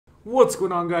What's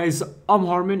going on, guys? I'm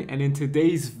Harmon, and in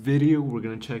today's video we're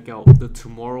gonna check out the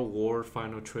Tomorrow War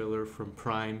final trailer from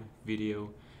Prime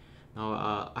Video.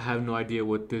 Now I have no idea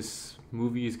what this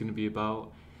movie is gonna be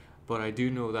about, but I do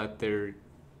know that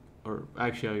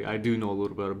I do know a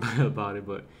little bit about it,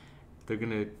 but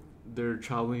they're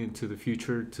traveling into the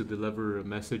future to deliver a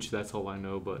message. That's all I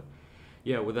know. But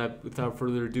yeah, without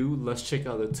further ado, let's check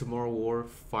out the Tomorrow War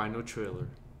final trailer.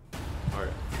 All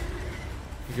right.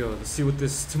 Here we go. Let's see what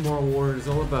this Tomorrow War is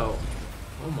all about.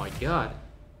 Oh my god.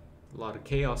 A lot of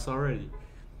chaos already.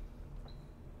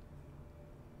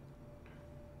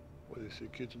 Well, they say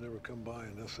kids never come by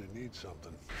unless they need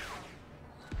something.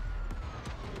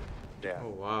 Dad, Oh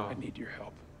wow. I need your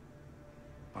help.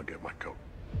 I'll get my coat.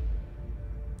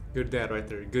 Good dad right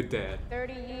there. Good dad.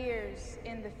 30 years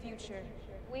in the future.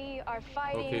 We are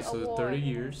fighting Okay, so a war. 30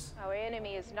 years. Our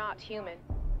enemy is not human,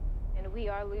 and we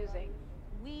are losing.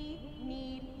 We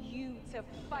need you to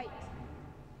fight.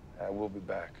 I will be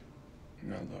back.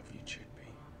 And I love you,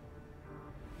 Chickpea.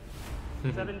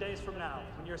 7 days from now,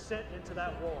 when you're sent into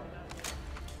that war,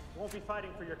 you won't be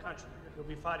fighting for your country. You'll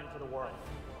be fighting for the world.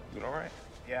 Is it all right?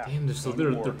 Yeah. Damn, so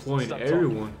they're deploying Stop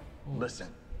everyone. Listen.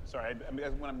 Sorry, I mean,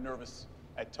 when I'm nervous,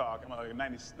 I talk. I'm like a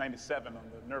 97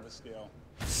 on the nervous scale.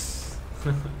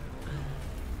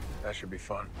 That should be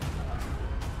fun.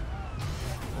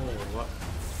 Oh, what?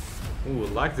 Ooh, I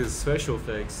like this special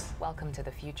effects. Welcome to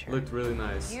the future. Looked really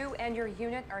nice. You and your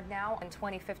unit are now in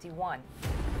 2051.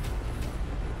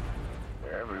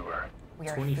 They're everywhere. We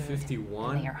are 2051?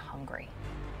 food, and they are hungry.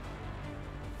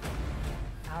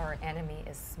 Our enemy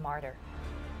is smarter,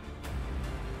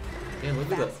 Damn,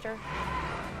 look at that. faster,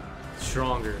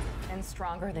 Stronger. and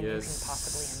stronger than you can Yes.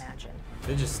 possibly imagine.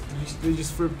 They just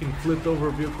freaking flipped over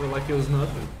a vehicle like it was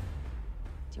nothing.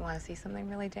 Do you want to see something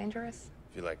really dangerous?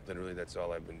 I feel like literally that's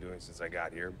all I've been doing since I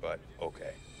got here, but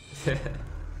okay.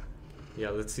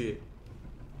 Yeah, let's see it.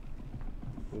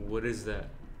 What is that?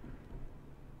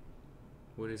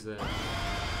 What is that?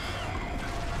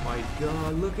 My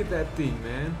god, look at that thing,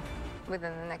 man.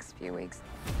 Within the next few weeks,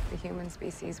 the human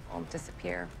species will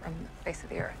disappear from the face of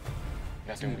the earth.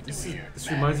 Nothing we do here. This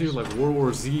reminds me of like World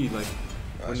War Z, like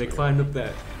when they climbed up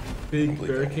that big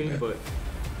barricade, but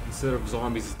instead of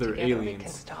zombies, they're Together we can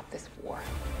aliens. stop this war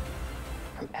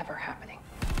from ever happening.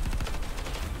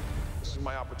 This is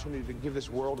my opportunity to give this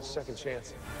world a second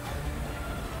chance.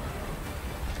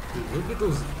 Dude, look at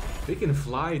those. They can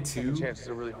fly too. Second chances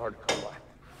are really hard to come by.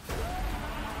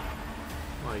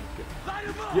 My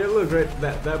god. Yeah, look, right,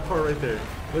 that part right there.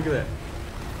 Look at that.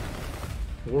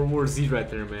 World War Z right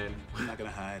there, man. I'm not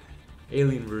gonna hide.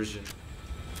 Alien version.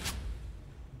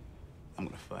 I'm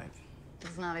gonna fight.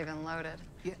 It's not even loaded.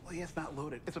 Yeah, well, yeah, it's not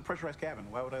loaded. It's a pressurized cabin.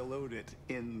 Why would I load it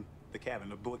in the cabin?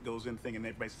 The bullet goes in thing and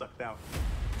everybody's sucked out.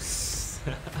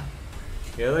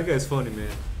 Yeah, that guy's funny, man.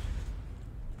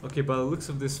 Okay, by the looks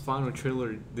of this final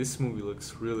trailer, this movie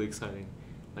looks really exciting.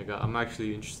 Like, I'm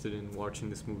actually interested in watching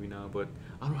this movie now, but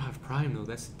I don't have Prime though,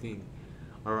 that's the thing.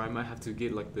 Or I might have to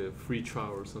get like the free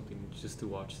trial or something just to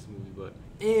watch this movie. But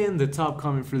and the top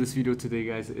comment for this video today,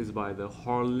 guys, is by the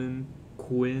Harlan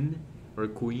Quinn, or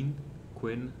Quinn,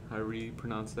 however you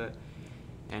pronounce that.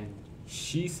 And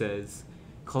she says,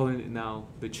 calling it now,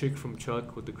 the chick from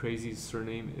Chuck with the crazy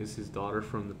surname is his daughter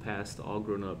from the past, all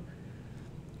grown up.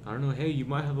 I don't know, hey, you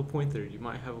might have a point there. You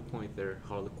might have a point there,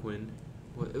 Harlequin.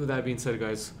 With that being said,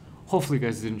 guys, hopefully you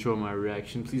guys did enjoy my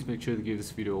reaction. Please make sure to give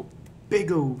this video a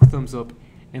big ol' thumbs up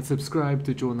and subscribe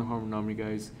to join the Harmon Army,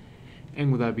 guys.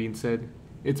 And with that being said,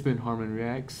 it's been Harmon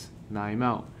Reacts, and I'm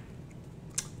out.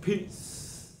 Peace.